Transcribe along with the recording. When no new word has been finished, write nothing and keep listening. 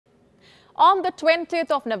On the 20th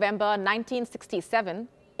of November 1967,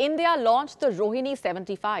 India launched the Rohini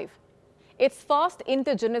 75, its first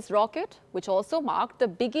indigenous rocket, which also marked the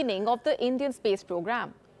beginning of the Indian space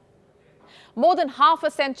program. More than half a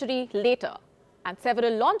century later, and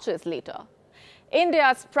several launches later,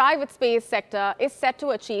 India's private space sector is set to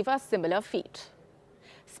achieve a similar feat.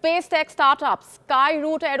 Space tech startup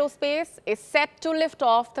Skyroot Aerospace is set to lift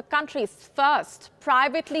off the country's first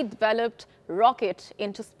privately developed rocket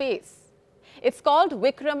into space. It's called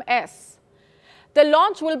VIKRAM-S. The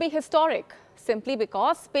launch will be historic simply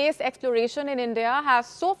because space exploration in India has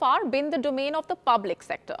so far been the domain of the public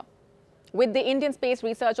sector, with the Indian Space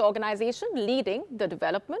Research Organization leading the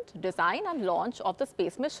development, design and launch of the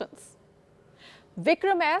space missions.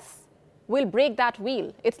 VIKRAM-S will break that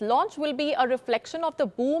wheel. Its launch will be a reflection of the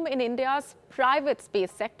boom in India's private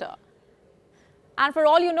space sector. And for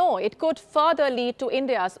all you know, it could further lead to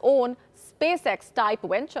India's own SpaceX-type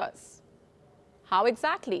ventures. How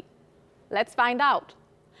exactly? Let's find out.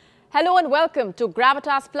 Hello and welcome to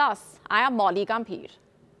Gravitas Plus. I am Gambhir.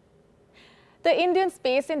 The Indian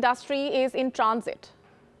space industry is in transit.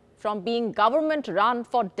 From being government-run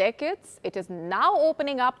for decades, it is now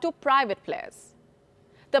opening up to private players.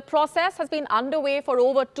 The process has been underway for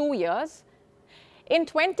over 2 years. In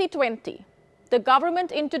 2020, the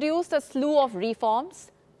government introduced a slew of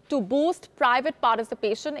reforms to boost private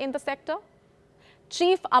participation in the sector.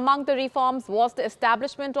 Chief among the reforms was the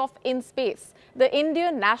establishment of InSpace, the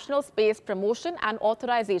Indian National Space Promotion and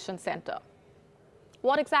Authorization Center.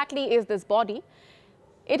 What exactly is this body?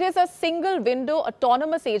 It is a single-window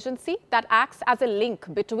autonomous agency that acts as a link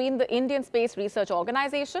between the Indian Space Research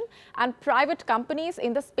Organization and private companies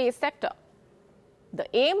in the space sector. The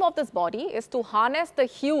aim of this body is to harness the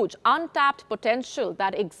huge untapped potential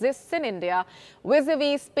that exists in India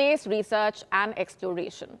vis-a-vis space research and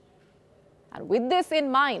exploration. And with this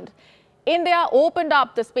in mind, India opened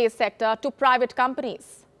up the space sector to private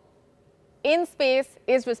companies. InSpace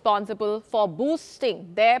is responsible for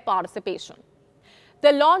boosting their participation.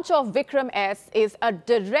 The launch of VIKRAM-S is a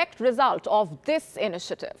direct result of this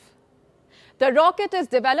initiative. The rocket is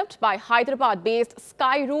developed by Hyderabad-based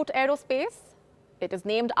Skyroot Aerospace. It is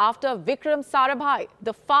named after Vikram Sarabhai,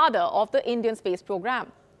 the father of the Indian space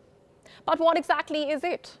program. But what exactly is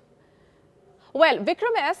it? Well,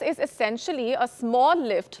 VIKRAM-S is essentially a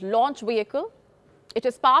small-lift launch vehicle. It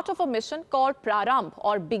is part of a mission called Prarambh,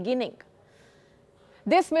 or beginning.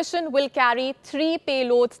 This mission will carry 3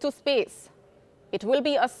 payloads to space. It will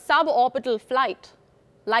be a suborbital flight,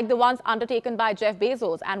 like the ones undertaken by Jeff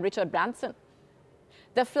Bezos and Richard Branson.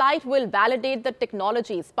 The flight will validate the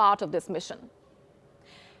technologies part of this mission.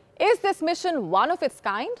 Is this mission one of its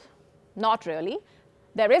kind? Not really.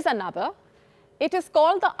 There is another. It is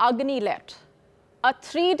called the Agni-Let, a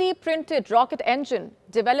 3D printed rocket engine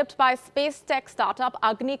developed by space tech startup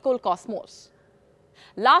Agnikul Cosmos.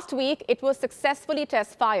 Last week, it was successfully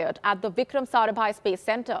test-fired at the Vikram Sarabhai Space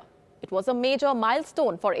Center. It was a major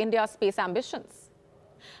milestone for India's space ambitions.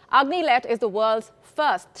 Agni-Let is the world's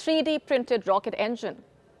first 3D printed rocket engine.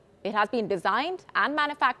 It has been designed and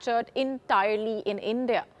manufactured entirely in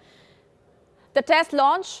India. The test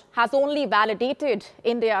launch has only validated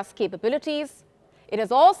India's capabilities. It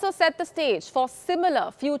has also set the stage for similar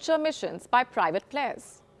future missions by private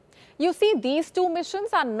players. You see, these 2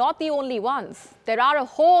 missions are not the only ones. There are a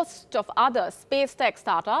host of other space tech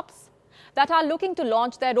startups that are looking to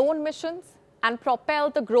launch their own missions and propel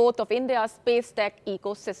the growth of India's space tech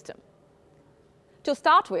ecosystem. To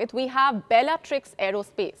start with, we have Bellatrix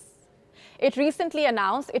Aerospace. It recently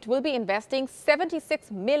announced it will be investing $76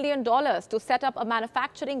 million to set up a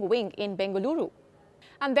manufacturing wing in Bengaluru.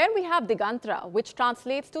 And then we have Digantra, which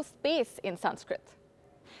translates to space in Sanskrit.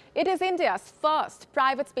 It is India's first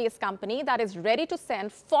private space company that is ready to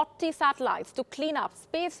send 40 satellites to clean up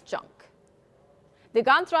space junk.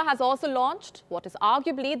 Digantra has also launched what is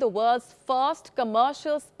arguably the world's first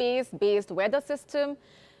commercial space-based weather system.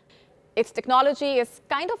 Its technology is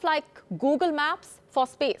kind of like Google Maps for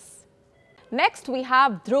space. Next, we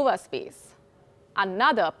have Dhruva Space,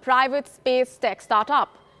 another private space tech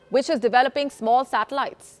startup which is developing small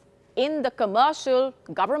satellites in the commercial,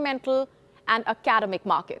 governmental, and academic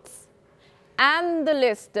markets. And the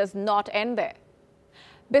list does not end there.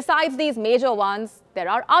 Besides these major ones, there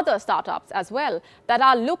are other startups as well that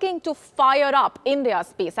are looking to fire up India's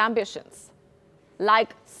space ambitions,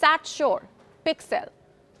 like SatSure, Pixel,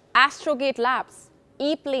 Astrogate Labs,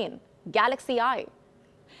 E-Plane, Galaxy Eye.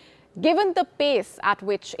 Given the pace at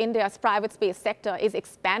which India's private space sector is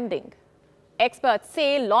expanding, experts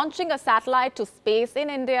say launching a satellite to space in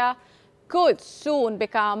India could soon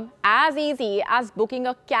become as easy as booking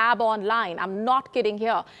a cab online. I'm not kidding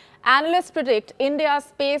here. Analysts predict India's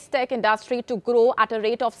space tech industry to grow at a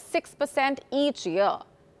rate of 6% each year.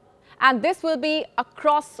 And this will be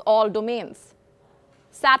across all domains: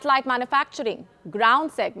 satellite manufacturing, ground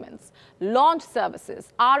segments, launch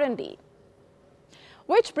services, R&D.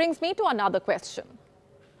 Which brings me to another question.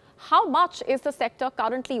 How much is the sector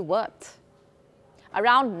currently worth?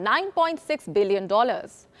 Around $9.6 billion.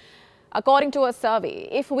 According to a survey,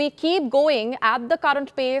 if we keep going at the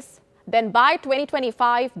current pace, then by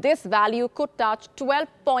 2025, this value could touch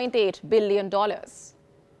 $12.8 billion.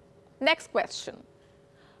 Next question.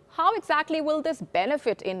 How exactly will this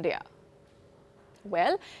benefit India?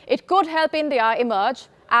 Well, it could help India emerge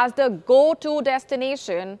as the go-to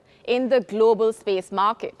destination in the global space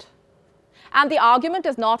market. And the argument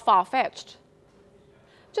is not far-fetched.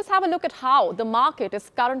 Just have a look at how the market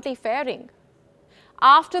is currently faring.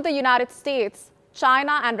 After the United States,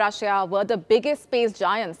 China and Russia were the biggest space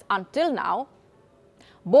giants until now.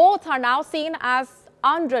 Both are now seen as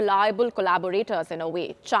unreliable collaborators in a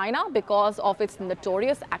way. China because of its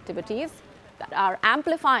notorious activities that are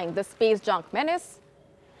amplifying the space junk menace,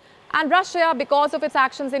 and Russia because of its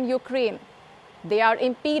actions in Ukraine. They are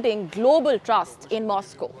impeding global trust in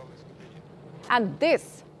Moscow. And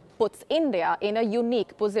this puts India in a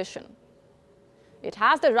unique position. It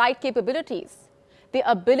has the right capabilities, the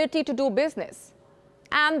ability to do business,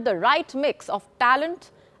 and the right mix of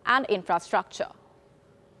talent and infrastructure.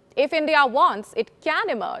 If India wants, it can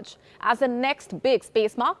emerge as the next big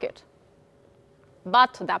space market.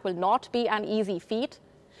 But that will not be an easy feat.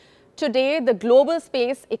 Today, the global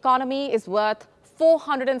space economy is worth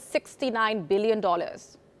 $469 billion.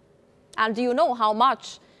 And do you know how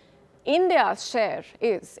much India's share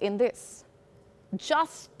is in this?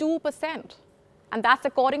 Just 2%. And that's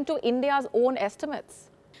according to India's own estimates.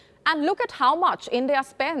 And look at how much India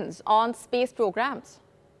spends on space programs.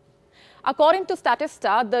 According to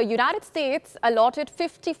Statista, the United States allotted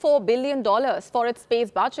 $54 billion for its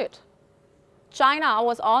space budget. China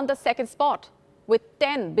was on the second spot with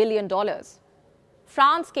 $10 billion.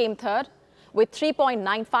 France came third with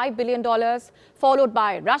 $3.95 billion, followed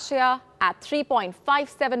by Russia at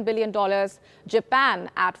 $3.57 billion, Japan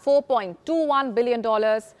at $4.21 billion,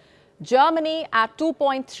 Germany at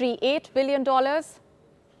 $2.38 billion,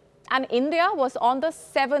 and India was on the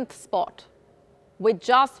seventh spot with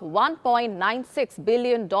just $1.96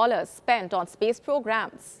 billion spent on space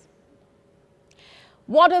programs.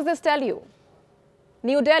 What does this tell you?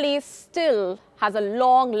 New Delhi still has a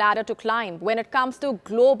long ladder to climb when it comes to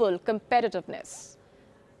global competitiveness.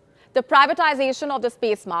 The privatization of the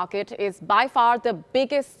space market is by far the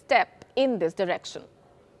biggest step in this direction.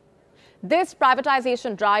 This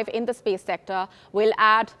privatization drive in the space sector will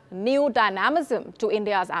add new dynamism to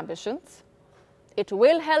India's ambitions. It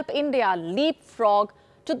will help India leapfrog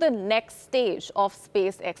to the next stage of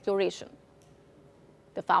space exploration.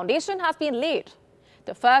 The foundation has been laid.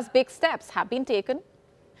 The first big steps have been taken.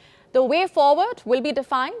 The way forward will be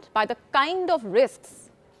defined by the kind of risks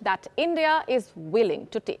that India is willing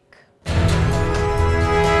to take.